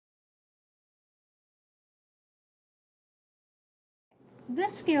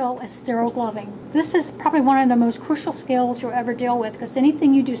This skill is sterile gloving. This is probably one of the most crucial skills you'll ever deal with, because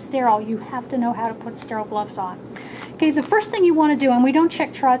anything you do sterile, you have to know how to put sterile gloves on. Okay, the first thing you want to do, and we don't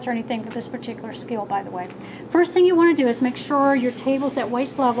check charts or anything for this particular skill, by the way. First thing you want to do is make sure your table's at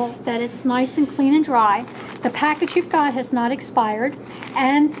waist level, that it's nice and clean and dry, the package you've got has not expired,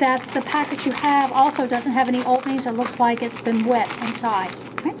 and that the package you have also doesn't have any openings or looks like it's been wet inside.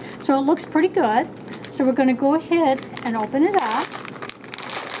 Okay? So it looks pretty good. So we're going to go ahead and open it up.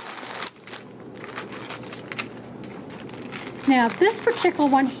 Now this particular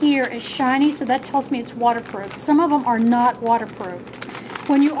one here is shiny, so that tells me it's waterproof. Some of them are not waterproof.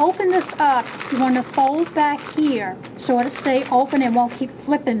 When you open this up, you want to fold back here so it'll stay open and won't keep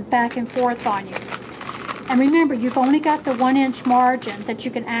flipping back and forth on you. And remember, you've only got the 1-inch margin that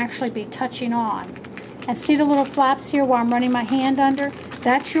you can actually be touching on. And see the little flaps here where I'm running my hand under?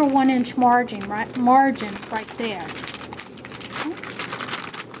 That's your 1-inch margin right there. Okay.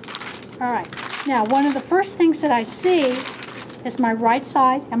 All right. Now, one of the first things that I see is my right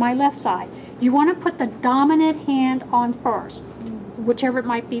side and my left side. You want to put the dominant hand on first, whichever it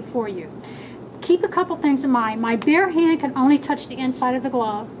might be for you. Keep a couple things in mind. My bare hand can only touch the inside of the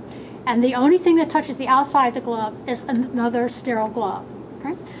glove, and the only thing that touches the outside of the glove is another sterile glove.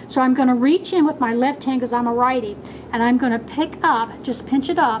 Okay? So I'm going to reach in with my left hand because I'm a righty, and I'm going to pick up, just pinch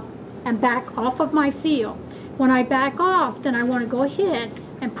it up, and back off of my feel. When I back off, then I want to go ahead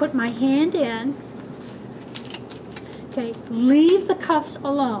and put my hand in. Okay, leave the cuffs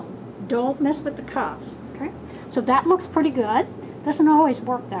alone. Don't mess with the cuffs. Okay, so that looks pretty good. Doesn't always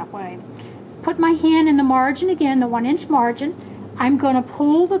work that way. Put my hand in the margin again, the 1-inch margin. I'm going to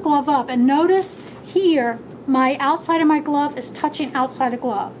pull the glove up, and notice here my outside of my glove is touching outside of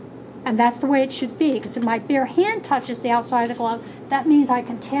glove, and that's the way it should be, because if my bare hand touches the outside of the glove, that means I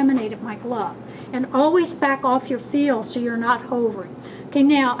contaminated my glove. And always back off your feel so you're not hovering. Okay,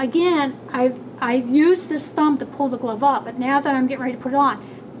 now again, I've used this thumb to pull the glove up, but now that I'm getting ready to put it on,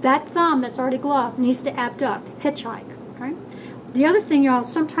 that thumb that's already gloved needs to abduct, hitchhike. Okay? The other thing, y'all,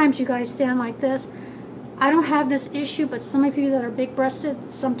 sometimes you guys stand like this. I don't have this issue, but some of you that are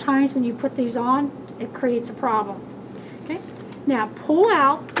big-breasted, sometimes when you put these on, it creates a problem. Okay? Now pull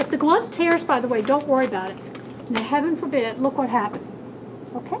out. If the glove tears, by the way, don't worry about it. Now, heaven forbid, look what happened.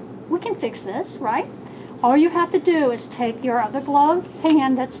 Okay? We can fix this, right? All you have to do is take your other glove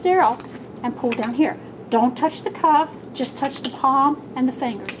hand that's sterile and pull down here. Don't touch the cuff, just touch the palm and the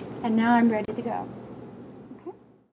fingers. And now I'm ready to go.